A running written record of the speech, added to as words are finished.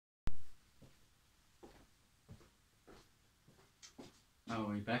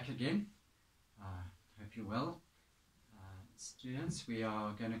We're back again. Hope you're well. Students, we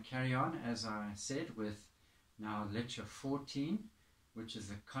are going to carry on, as I said, with now lecture 14, which is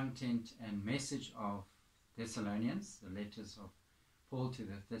the content and message of Thessalonians, the letters of Paul to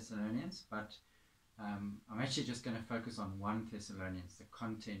the Thessalonians. But I'm actually just going to focus on 1 Thessalonians, the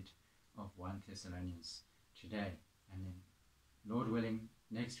content of 1 Thessalonians today. And then, Lord willing,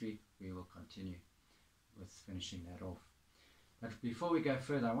 next week we will continue with finishing that off. But before we go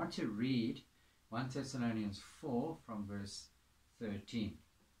further, I want to read 1 Thessalonians 4 from verse 13.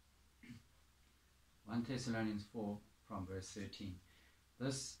 1 Thessalonians 4 from verse 13.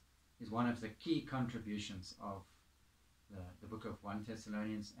 This is one of the key contributions of the book of 1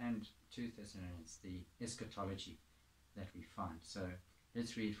 Thessalonians and 2 Thessalonians, the eschatology that we find. So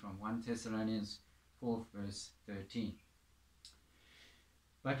let's read from 1 Thessalonians 4 verse 13.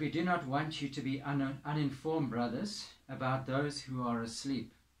 But we do not want you to be uninformed, brothers, about those who are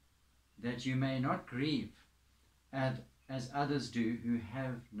asleep, that you may not grieve as others do who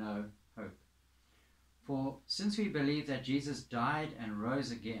have no hope. For since we believe that Jesus died and rose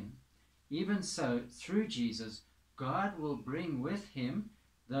again, even so, through Jesus, God will bring with him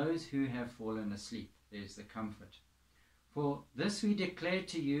those who have fallen asleep. There's the comfort. For this we declare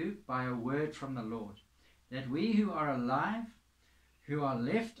to you by a word from the Lord, that we who are alive, who are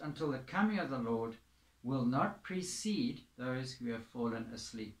left until the coming of the Lord, will not precede those who have fallen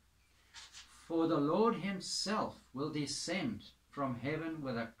asleep. For the Lord himself will descend from heaven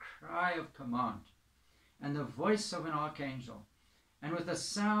with a cry of command, and the voice of an archangel, and with the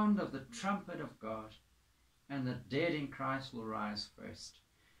sound of the trumpet of God, and the dead in Christ will rise first.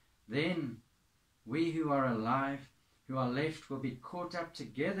 Then we who are alive, who are left, will be caught up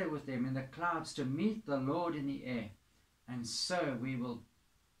together with them in the clouds to meet the Lord in the air. And so we will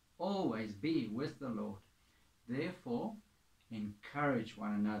always be with the Lord. Therefore, encourage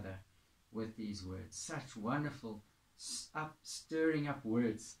one another with these words. Such wonderful, stirring up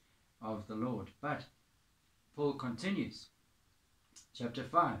words of the Lord. But Paul continues, chapter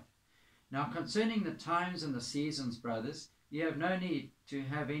 5. Now concerning the times and the seasons, brothers, you have no need to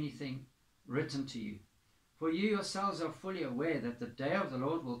have anything written to you. For you yourselves are fully aware that the day of the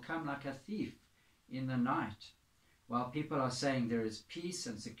Lord will come like a thief in the night. While people are saying there is peace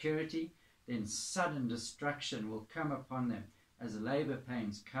and security, then sudden destruction will come upon them as labor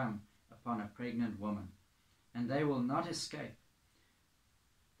pains come upon a pregnant woman, and they will not escape.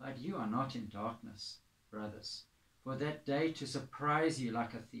 But you are not in darkness, brothers, for that day to surprise you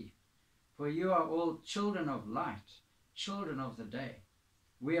like a thief. For you are all children of light, children of the day.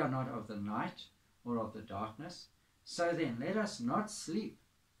 We are not of the night or of the darkness. So then let us not sleep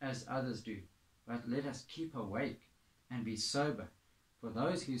as others do, but let us keep awake and be sober. For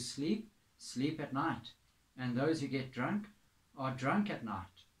those who sleep, sleep at night, and those who get drunk are drunk at night.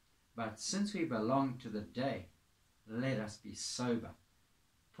 But since we belong to the day, let us be sober,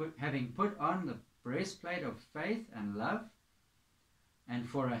 having put on the breastplate of faith and love, and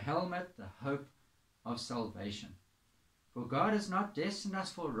for a helmet the hope of salvation. For God has not destined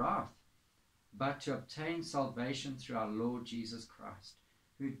us for wrath, but to obtain salvation through our Lord Jesus Christ,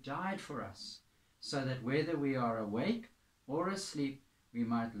 who died for us, so that whether we are awake or asleep, we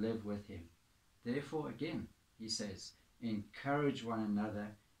might live with him. Therefore, again, he says, encourage one another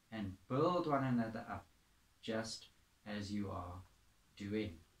and build one another up, just as you are doing.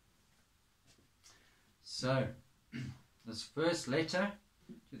 So, this first letter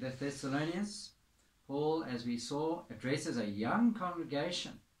to the Thessalonians, Paul, as we saw, addresses a young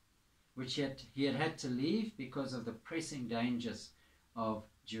congregation which he had to leave because of the pressing dangers of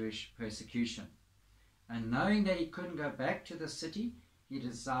Jewish persecution. And knowing that he couldn't go back to the city, he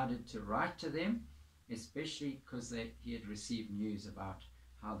decided to write to them, especially because he had received news about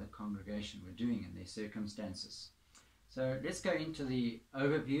how the congregation were doing in their circumstances. So let's go into the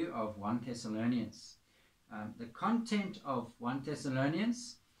overview of 1 Thessalonians. The content of 1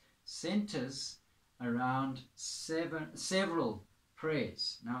 Thessalonians centers around several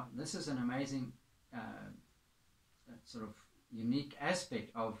prayers. Now, this is an amazing sort of unique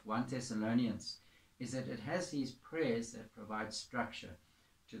aspect of 1 Thessalonians, is that it has these prayers that provide structure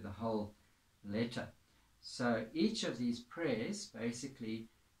to the whole letter. So each of these prayers basically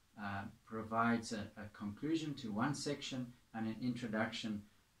provides a conclusion to one section and an introduction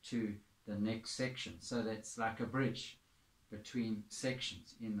to the next section. So that's like a bridge between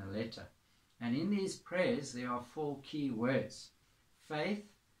sections in the letter. And in these prayers there are 4 key words: faith,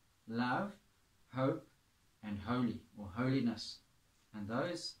 love, hope, and holy, or holiness. And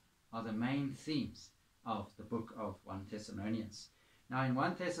those are the main themes of the book of 1 Thessalonians. Now in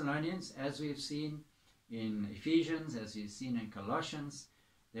 1 Thessalonians, as we've seen in Ephesians, as you've seen in Colossians,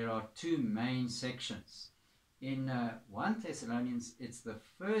 there are two main sections. In 1 Thessalonians, it's the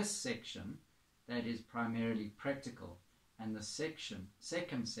first section that is primarily practical, and the second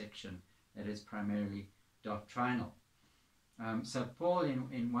section that is primarily doctrinal. So Paul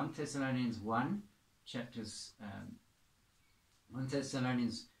in 1 Thessalonians 1, chapters 1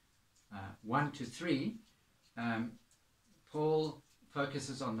 Thessalonians 1 to 3, Paul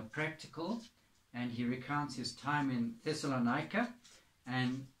focuses on the practical, and he recounts his time in Thessalonica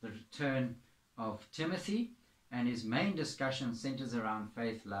and the return of Timothy, and his main discussion centers around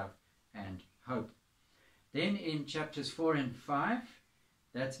faith, love, and hope. Then in chapters 4 and 5,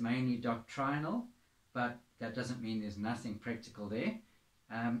 that's mainly doctrinal, but that doesn't mean there's nothing practical there.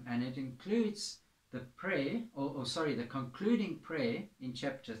 And it includes the prayer, the concluding prayer in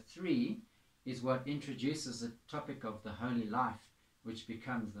chapter 3 is what introduces the topic of the holy life, which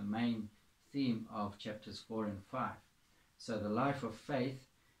becomes the main theme of chapters 4 and 5. So the life of faith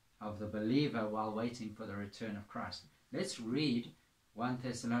of the believer while waiting for the return of Christ. Let's read 1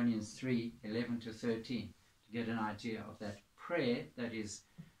 Thessalonians 3, 11 to 13 to get an idea of that prayer that is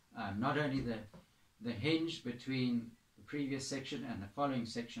not only the hinge between the previous section and the following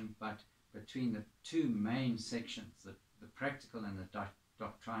section, but between the two main sections, the practical and the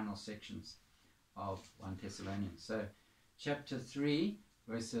doctrinal sections of 1 Thessalonians. So chapter 3,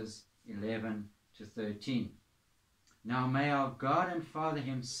 verses 11 to 13. Now may our God and Father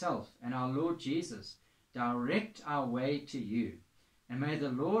himself and our Lord Jesus direct our way to you, and may the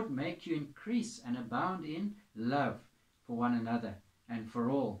Lord make you increase and abound in love for one another and for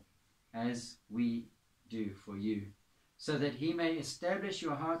all, as we do for you, so that he may establish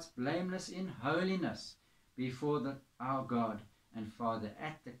your hearts blameless in holiness before our God and Father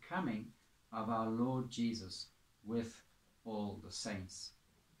at the coming of our Lord Jesus with all the saints.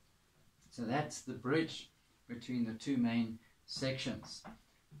 So that's the bridge between the two main sections.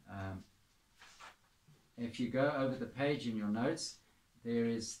 If you go over the page in your notes, there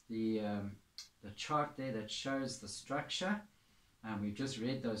is the chart there that shows the structure. We've just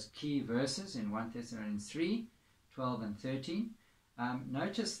read those key verses in 1 Thessalonians 3, 12 and 13.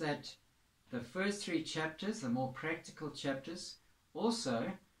 Notice that the first three chapters, the more practical chapters,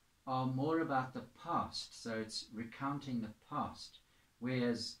 also are more about the past. So it's recounting the past,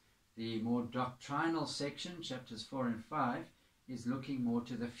 whereas the more doctrinal section, chapters 4 and 5, is looking more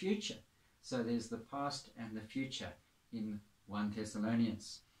to the future. So there's the past and the future in 1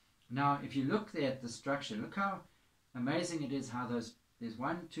 Thessalonians. Now, if you look there at the structure, look how amazing it is how there's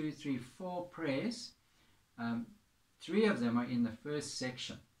 1, 2, 3, 4 prayers. 3 of them are in the first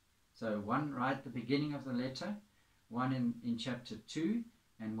section. So one right at the beginning of the letter, one in chapter 2,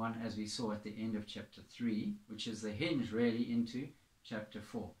 and one, as we saw, at the end of chapter 3, which is the hinge really into chapter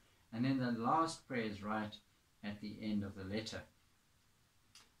 4. And then the last prayer is right at the end of the letter.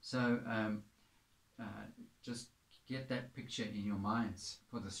 So just get that picture in your minds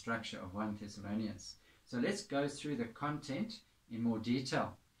for the structure of 1 Thessalonians. So let's go through the content in more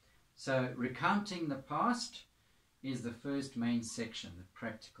detail. So recounting the past is the first main section, the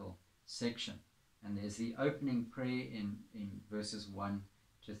practical section. And there's the opening prayer in verses 1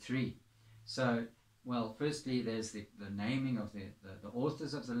 to 3. So, well, firstly, there's the naming of the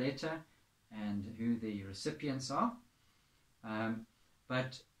authors of the letter and who the recipients are.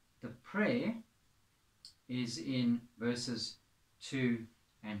 But the prayer is in verses 2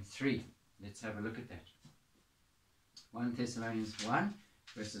 and 3. Let's have a look at that. 1 Thessalonians 1,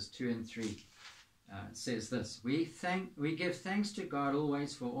 verses 2 and 3. It says this: We give thanks to God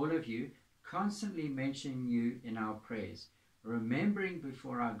always for all of you, constantly mentioning you in our prayers, remembering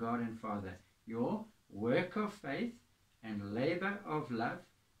before our God and Father your work of faith and labor of love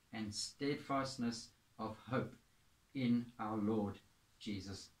and steadfastness of hope in our Lord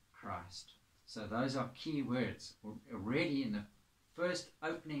Jesus Christ. So those are key words already in the first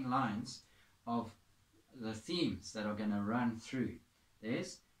opening lines of the themes that are going to run through.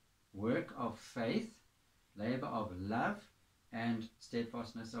 There's work of faith, labor of love, and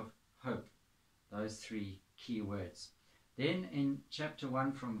steadfastness of hope. Those 3 key words. Then in chapter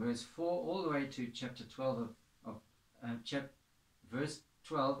 1 from verse 4 all the way to chapter 12 verse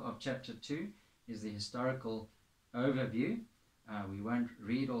 12 of chapter 2 is the historical overview. We won't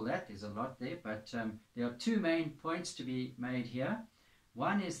read all that, there's a lot there, but there are 2 main points to be made here.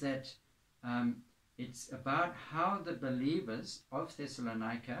 One is that it's about how the believers of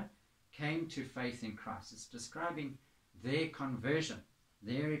Thessalonica came to faith in Christ. It's describing their conversion,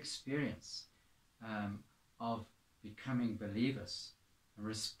 their experience of becoming believers,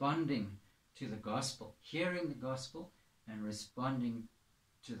 responding to the gospel, hearing the gospel and responding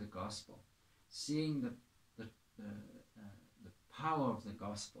to the gospel. seeing the power of the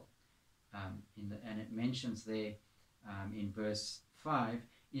gospel. And it mentions there in verse 5,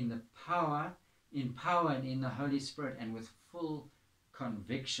 in power and in the Holy Spirit and with full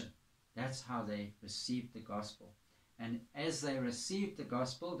conviction. That's how they received the gospel. And as they received the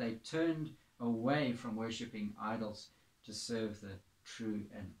gospel, they turned away from worshipping idols to serve the true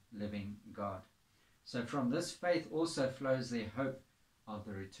and living God. So from this faith also flows their hope of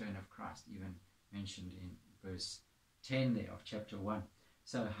the return of Christ, even mentioned in verse 10 there of chapter 1.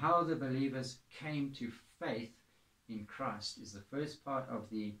 So how the believers came to faith in Christ is the first part of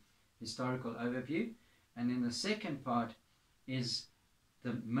the historical overview. And then the second part is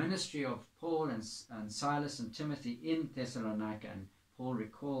the ministry of Paul and Silas and Timothy in Thessalonica. And Paul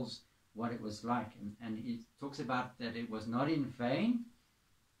recalls what it was like. And he talks about that it was not in vain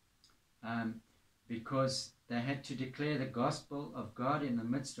because they had to declare the gospel of God in the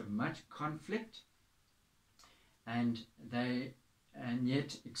midst of much conflict. And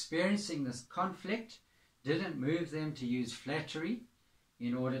yet experiencing this conflict didn't move them to use flattery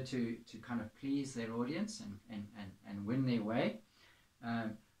in order to kind of please their audience and win their way.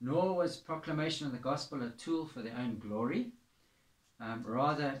 Nor was proclamation of the gospel a tool for their own glory.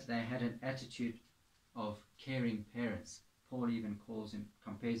 Rather, they had an attitude of caring parents. Paul even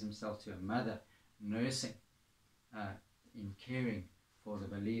compares himself to a mother nursing in caring for the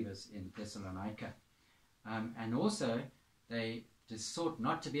believers in Thessalonica. And also, they just sought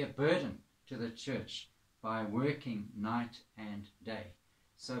not to be a burden to the church by working night and day.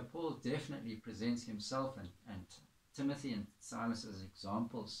 So Paul definitely presents himself and Timothy and Silas as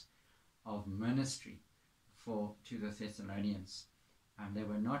examples of ministry to the Thessalonians. They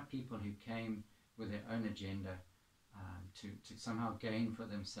were not people who came with their own agenda to somehow gain for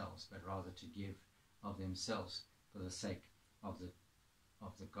themselves, but rather to give of themselves for the sake of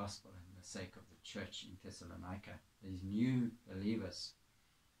the gospel and the sake of the church in Thessalonica, these new believers.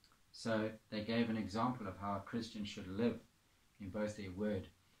 So they gave an example of how a Christian should live in both their word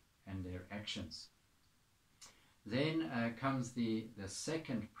and their actions. Then comes the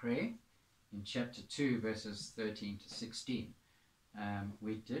second prayer in chapter 2, verses 13 to 16.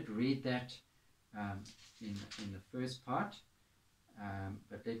 We did read that in the first part,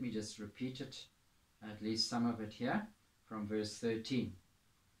 but let me just repeat it, at least some of it here, from verse 13.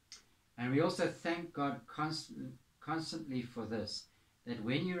 And we also thank God constantly for this, that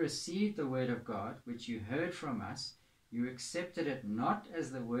when you received the word of God, which you heard from us, you accepted it not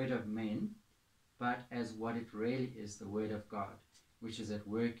as the word of men, but as what it really is, the word of God, which is at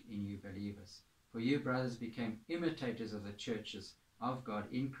work in you believers. For you, brothers, became imitators of the churches of God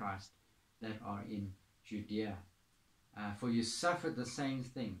in Christ that are in Judea. For you suffered the same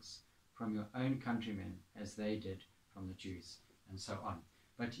things from your own countrymen as they did from the Jews, and so on.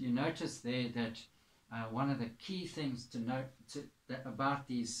 But you notice there that one of the key things to note about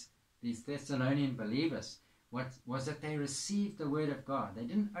these Thessalonian believers was that they received the word of God. They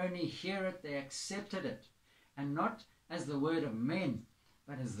didn't only hear it, they accepted it. And not as the word of men,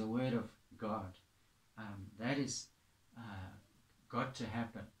 but as the word of God. That is got to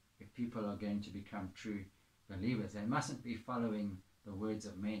happen if people are going to become true believers. They mustn't be following the words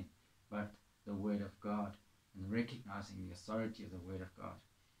of men, but the word of God, and recognizing the authority of the word of God.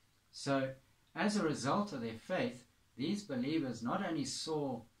 So, as a result of their faith, these believers not only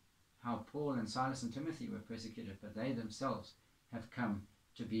saw how Paul and Silas and Timothy were persecuted, but they themselves have come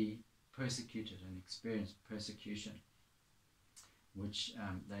to be persecuted and experience persecution, which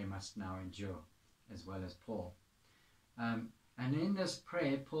they must now endure, as well as Paul. And in this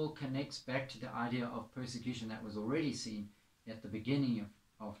prayer, Paul connects back to the idea of persecution that was already seen at the beginning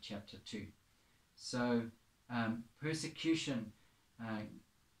of chapter 2. So persecution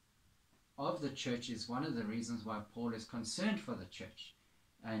of the church is one of the reasons why Paul is concerned for the church,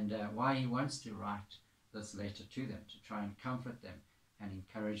 and why he wants to write this letter to them, to try and comfort them and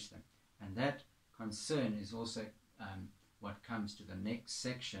encourage them. And that concern is also what comes to the next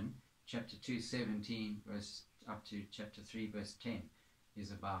section, chapter 2:17 verse up to chapter 3 verse 10,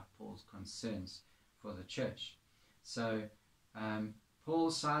 is about Paul's concerns for the church. So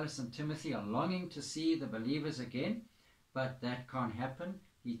Paul, Silas and Timothy are longing to see the believers again, but that can't happen.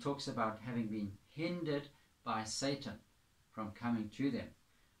 He talks about having been hindered by Satan from coming to them.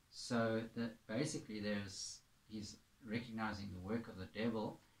 So that basically he's recognizing the work of the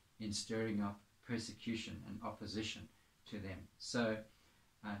devil in stirring up persecution and opposition to them. So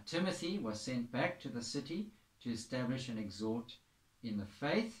Timothy was sent back to the city to establish and exhort in the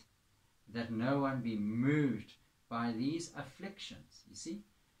faith, that no one be moved by these afflictions. You see,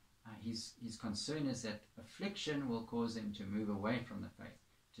 his concern is that affliction will cause them to move away from the faith,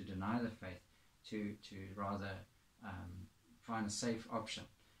 to deny the faith, to rather find a safe option.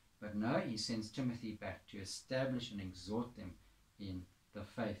 But no, he sends Timothy back to establish and exhort them in the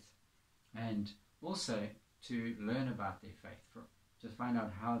faith, and also to learn about their faith, to find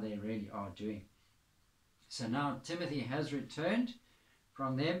out how they really are doing. So now Timothy has returned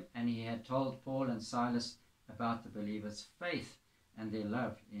from them, and he had told Paul and Silas about the believers' faith and their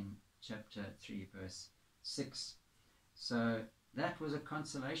love in chapter 3, verse 6. So that was a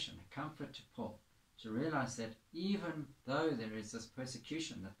consolation, a comfort to Paul, to realize that even though there is this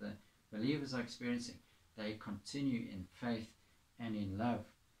persecution that the believers are experiencing, they continue in faith and in love.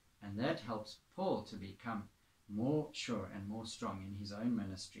 And that helps Paul to become more sure and more strong in his own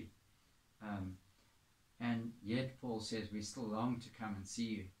ministry. And yet Paul says, we still long to come and see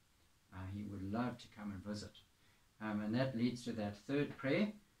you. He would love to come and visit. And that leads to that third prayer,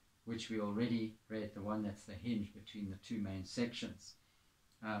 which we already read, the one that's the hinge between the two main sections.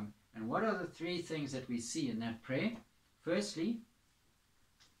 And what are the three things that we see in that prayer? Firstly,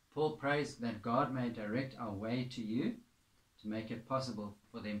 Paul prays that God may direct our way to you, to make it possible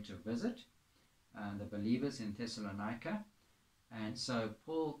for them to visit the believers in Thessalonica. And so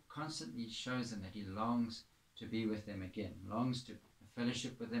Paul constantly shows them that he longs to be with them again, longs to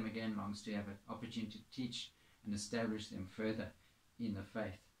fellowship with them again, longs to have an opportunity to teach and establish them further in the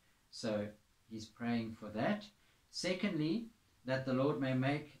faith. So he's praying for that. Secondly, that the Lord may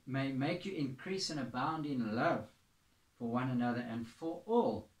make you increase and abound in love for one another and for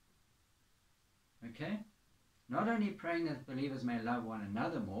all. Okay? Not only praying that believers may love one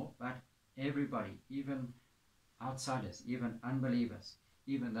another more, but everybody, even outsiders, even unbelievers,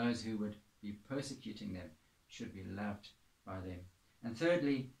 even those who would be persecuting them, should be loved by them. And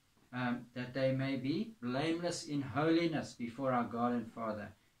thirdly, that they may be blameless in holiness before our God and Father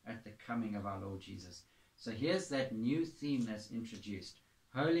at the coming of our Lord Jesus. So here's that new theme that's introduced: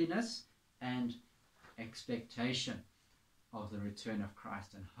 holiness and expectation of the return of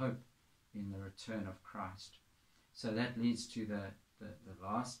Christ, and hope in the return of Christ. So that leads to the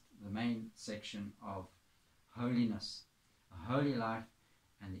main section of holiness, a holy life,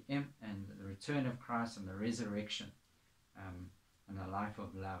 and the return of Christ and the resurrection, and a life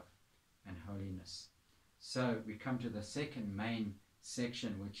of love and holiness. So we come to the second main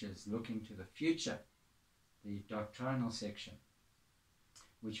section, which is looking to the future, the doctrinal section,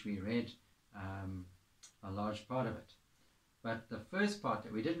 which we read a large part of it. But the first part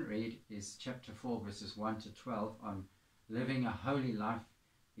that we didn't read is chapter 4, verses 1 to 12, on living a holy life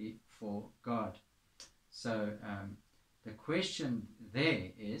before God. So the question there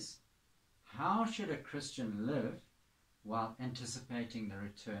is, how should a Christian live while anticipating the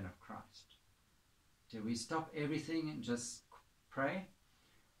return of Christ? Do we stop everything and just pray?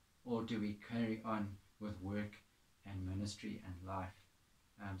 Or do we carry on with work and ministry and life?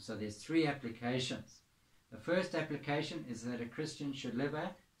 So there's three applications. The first application is that a Christian should live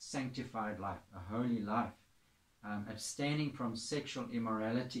a sanctified life, a holy life, abstaining from sexual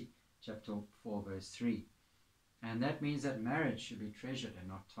immorality, chapter 4, verse 3. And that means that marriage should be treasured and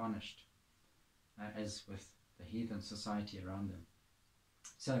not tarnished, as with the heathen society around them.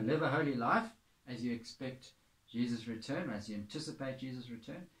 So live a holy life as you expect Jesus' return, as you anticipate Jesus'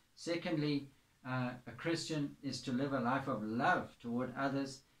 return. Secondly, a Christian is to live a life of love toward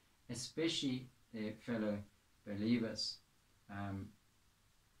others, especially their fellow believers.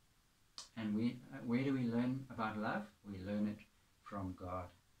 And where do we learn about love? We learn it from God.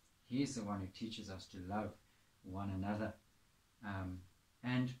 He's the one who teaches us to love one another.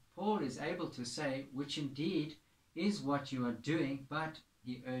 And Paul is able to say, which indeed is what you are doing, but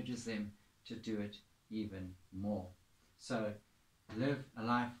he urges them to do it even more. So live a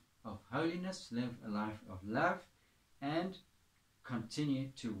life of holiness, live a life of love, and continue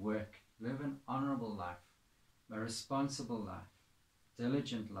to work. Live an honorable life, a responsible life,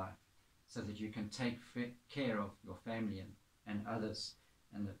 diligent life, so that you can take care of your family and others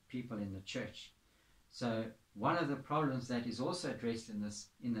and the people in the church. So one of the problems that is also addressed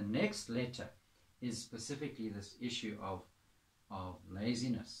in the next letter is specifically this issue of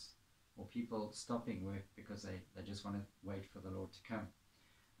laziness, or people stopping work because they just want to wait for the Lord to come.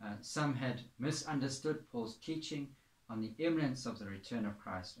 Some had misunderstood Paul's teaching on the imminence of the return of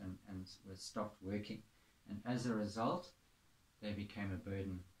Christ and stopped working. And as a result, they became a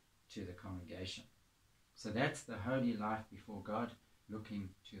burden to the congregation. So that's the holy life before God, looking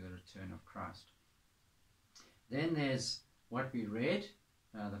to the return of Christ. Then there's what we read,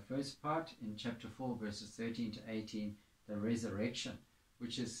 the first part in chapter 4, verses 13 to 18, the resurrection,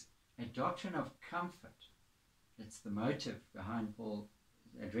 which is a doctrine of comfort. It's the motive behind Paul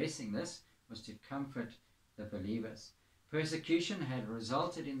addressing this, was to comfort the believers. Persecution had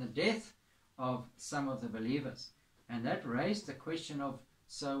resulted in the death of some of the believers. And that raised the question of,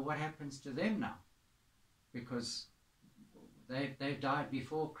 so what happens to them now? Because they've died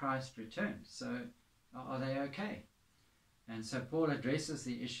before Christ returned. So are they okay? And so Paul addresses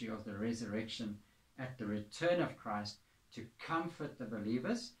the issue of the resurrection at the return of Christ to comfort the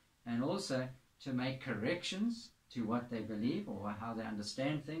believers and also to make corrections to what they believe or how they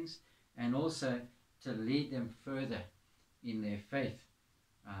understand things, and also to lead them further in their faith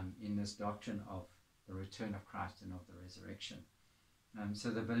in this doctrine of the return of Christ and of the resurrection. So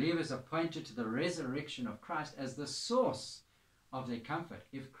the believers are pointed to the resurrection of Christ as the source of their comfort.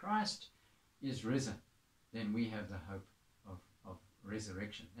 If Christ is risen, then we have the hope of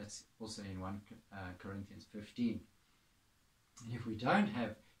resurrection. That's also in 1 Corinthians 15. And if we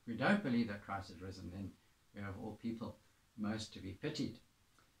don't believe that Christ is risen, then we are of all people most to be pitied.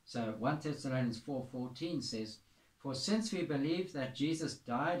 So 1 Thessalonians 4:14 says, "For since we believe that Jesus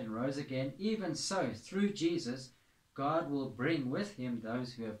died and rose again, even so, through Jesus, God will bring with him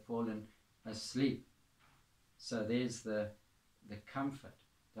those who have fallen asleep." So there's the comfort.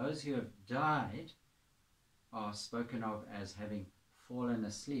 Those who have died are spoken of as having fallen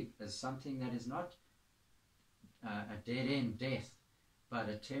asleep, as something that is not a dead-end death, but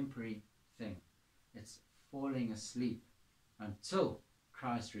a temporary thing. It's falling asleep until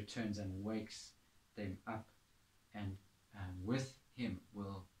Christ returns and wakes them up, and with him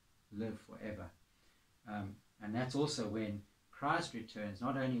will live forever. And that's also when Christ returns.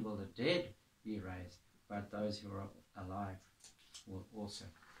 Not only will the dead be raised, but those who are alive will also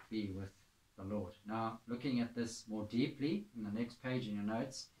be with the Lord. Now, looking at this more deeply in the next page in your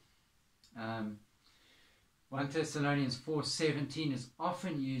notes, 1 Thessalonians 4:17 is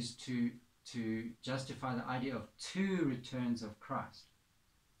often used to justify the idea of two returns of Christ.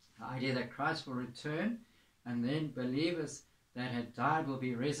 The idea that Christ will return, and then believers that had died will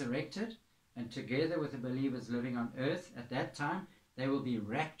be resurrected, and together with the believers living on earth at that time, they will be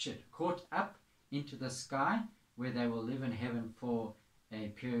raptured, caught up into the sky, where they will live in heaven for a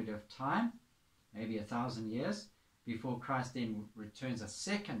period of time, maybe 1,000 years, before Christ then returns a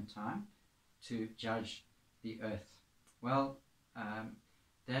second time to judge the earth. Well,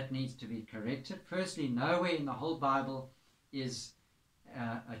 that needs to be corrected. Firstly, nowhere in the whole Bible is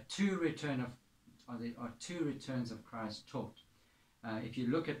two returns of Christ taught. If you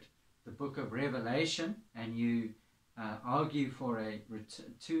look at the book of Revelation and you argue for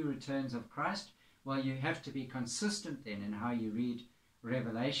two returns of Christ, well, you have to be consistent then in how you read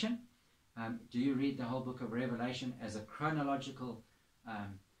Revelation. Do you read the whole book of Revelation as a chronological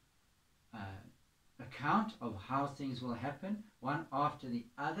account of how things will happen, one after the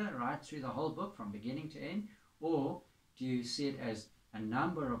other, right through the whole book from beginning to end? Or do you see it as a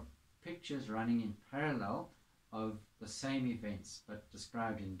number of pictures running in parallel of the same events but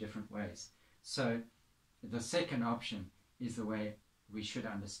described in different ways? So the second option is the way we should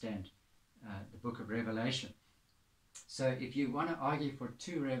understand the book of Revelation. So if you want to argue for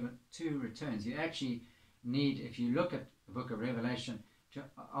two returns, you actually need, if you look at the book of Revelation, to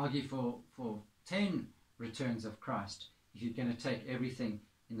argue for 10 returns of Christ, if you're going to take everything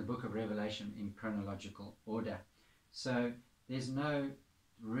in the book of Revelation in chronological order. So there's no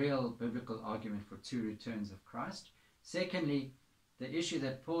real biblical argument for two returns of Christ. Secondly, the issue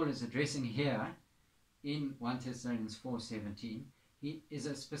that Paul is addressing here in 1 Thessalonians 4:17 is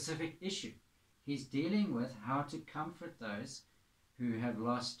a specific issue. He's dealing with how to comfort those who have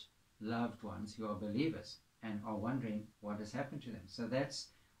lost loved ones who are believers and are wondering what has happened to them. So that's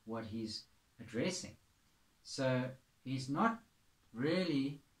what he's addressing. So he's not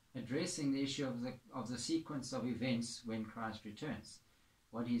really addressing the issue of the sequence of events when Christ returns.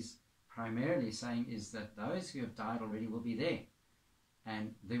 What he's primarily saying is that those who have died already will be there,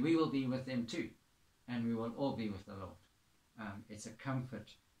 and we will be with them too, and we will all be with the Lord. It's a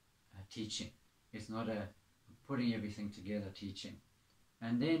comfort teaching. It's not a putting everything together teaching.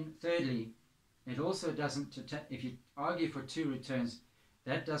 And then thirdly, it also doesn't, if you argue for two returns,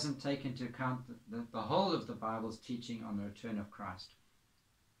 that doesn't take into account the whole of the Bible's teaching on the return of Christ.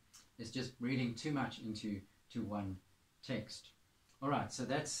 It's just reading too much into one text. All right, so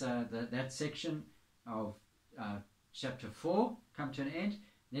that's that section of chapter 4 come to an end.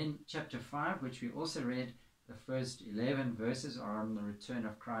 Then chapter 5, which we also read, the first 11 verses are on the return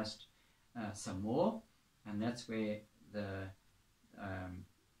of Christ some more, and that's where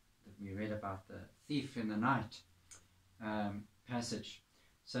we read about the thief in the night passage.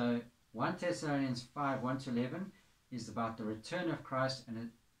 So 1 Thessalonians 5, 1-11 is about the return of Christ,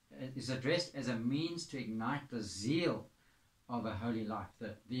 and it is addressed as a means to ignite the zeal of a holy life,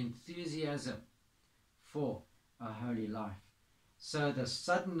 the enthusiasm for a holy life. So the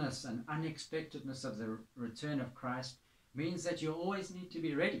suddenness and unexpectedness of the return of Christ means that you always need to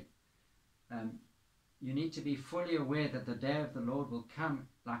be ready. You need to be fully aware that the day of the Lord will come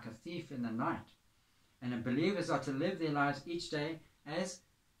like a thief in the night. And believers are to live their lives each day as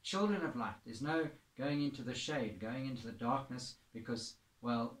children of light. There's no going into the shade, going into the darkness because,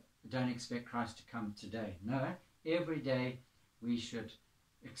 well, don't expect Christ to come today. No, every day we should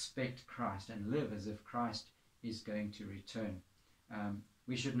expect Christ and live as if Christ is going to return.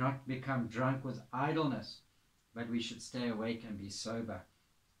 We should not become drunk with idleness, but we should stay awake and be sober.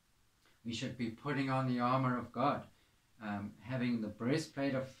 We should be putting on the armor of God, having the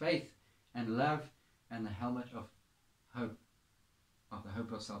breastplate of faith and love and the helmet of hope, of the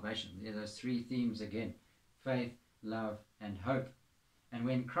hope of salvation. There are those three themes again: faith, love, and hope. And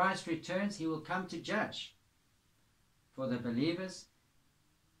when Christ returns, he will come to judge. For the believers,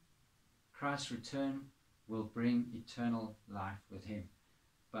 Christ's return will bring eternal life with him.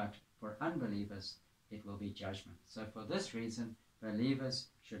 But for unbelievers, it will be judgment. So for this reason, believers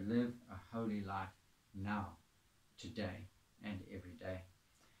should live a holy life now, today, and every day.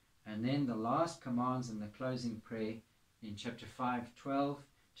 And then the last commands and the closing prayer in chapter 5, 12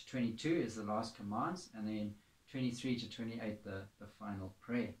 to 22 is the last commands, and then 23 to 28 the final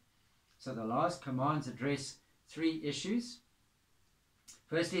prayer. So the last commands address three issues.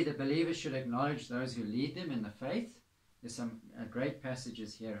 Firstly, the believers should acknowledge those who lead them in the faith. There's some great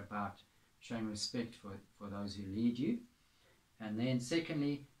passages here about showing respect for those who lead you. And then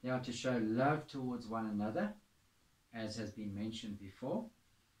secondly, they are to show love towards one another, as has been mentioned before.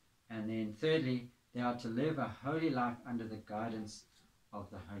 And then thirdly, they are to live a holy life under the guidance of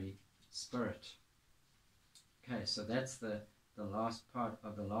the Holy Spirit. Okay, so that's the last part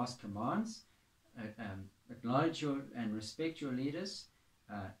of the last commands. Acknowledge and respect your leaders,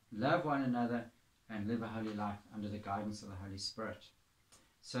 love one another, and live a holy life under the guidance of the Holy Spirit.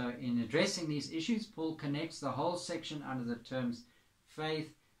 So in addressing these issues, Paul connects the whole section under the terms faith,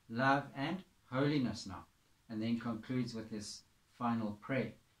 love, and holiness now, and then concludes with his final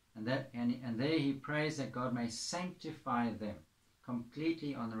prayer. And there he prays that God may sanctify them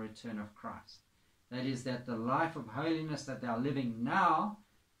completely on the return of Christ. That is, that the life of holiness that they are living now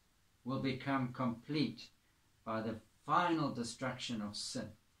will become complete by the final destruction of sin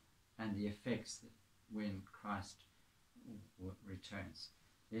and the effects when Christ returns.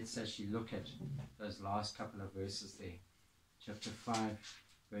 Let's actually look at those last couple of verses there. Chapter 5,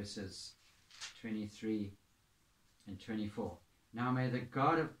 verses 23 and 24. Now may the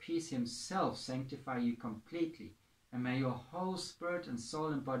God of peace himself sanctify you completely, and may your whole spirit and soul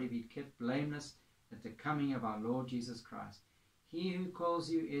and body be kept blameless at the coming of our Lord Jesus Christ. He who calls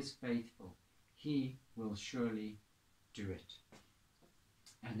you is faithful. He will surely do it.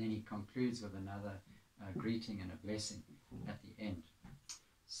 And then he concludes with another greeting and a blessing at the end.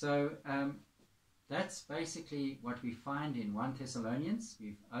 So that's basically what we find in 1 Thessalonians.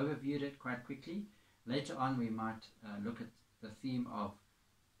 We've overviewed it quite quickly. Later on we might look at the theme of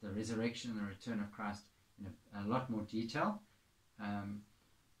the resurrection and the return of Christ in a lot more detail.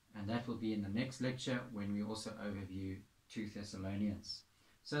 And that will be in the next lecture when we also overview 2 Thessalonians.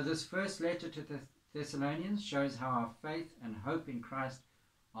 So this first letter to the Thessalonians shows how our faith and hope in Christ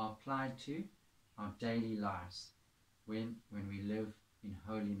are applied to our daily lives when we live in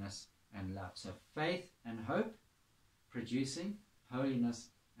holiness and love. So faith and hope producing holiness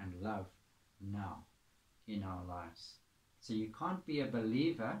and love now in our lives. So you can't be a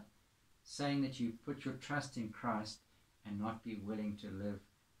believer saying that you put your trust in Christ and not be willing to live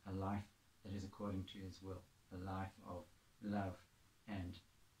a life that is according to his will, a life of love and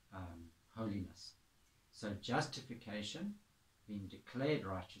holiness. So justification, being declared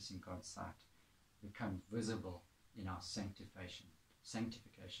righteous in God's sight, becomes visible in our sanctification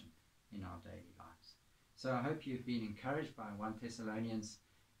in our daily lives. So I hope you've been encouraged by 1 Thessalonians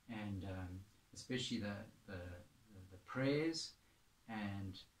and especially the prayers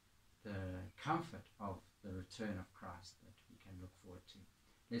and the comfort of the return of Christ that we can look forward to.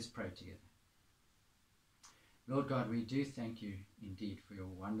 Let's pray together. Lord God, we do thank you indeed for your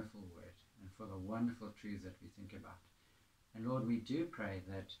wonderful word and for the wonderful truths that we think about. And Lord, we do pray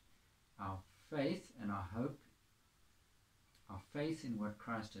that our faith and our hope, our faith in what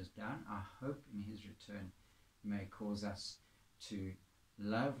Christ has done, our hope in his return may cause us to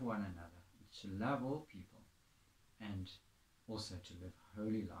love one another, to love all people, and also to live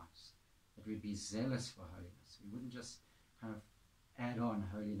holy lives. That we'd be zealous for holiness. We wouldn't just kind of add on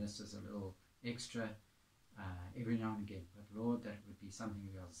holiness as a little extra every now and again, but Lord, that it would be something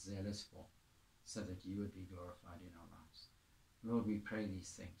we are zealous for, so that you would be glorified in our lives. Lord, we pray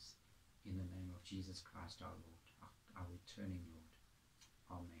these things in the name of Jesus Christ our Lord, our returning Lord.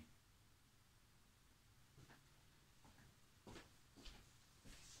 Amen.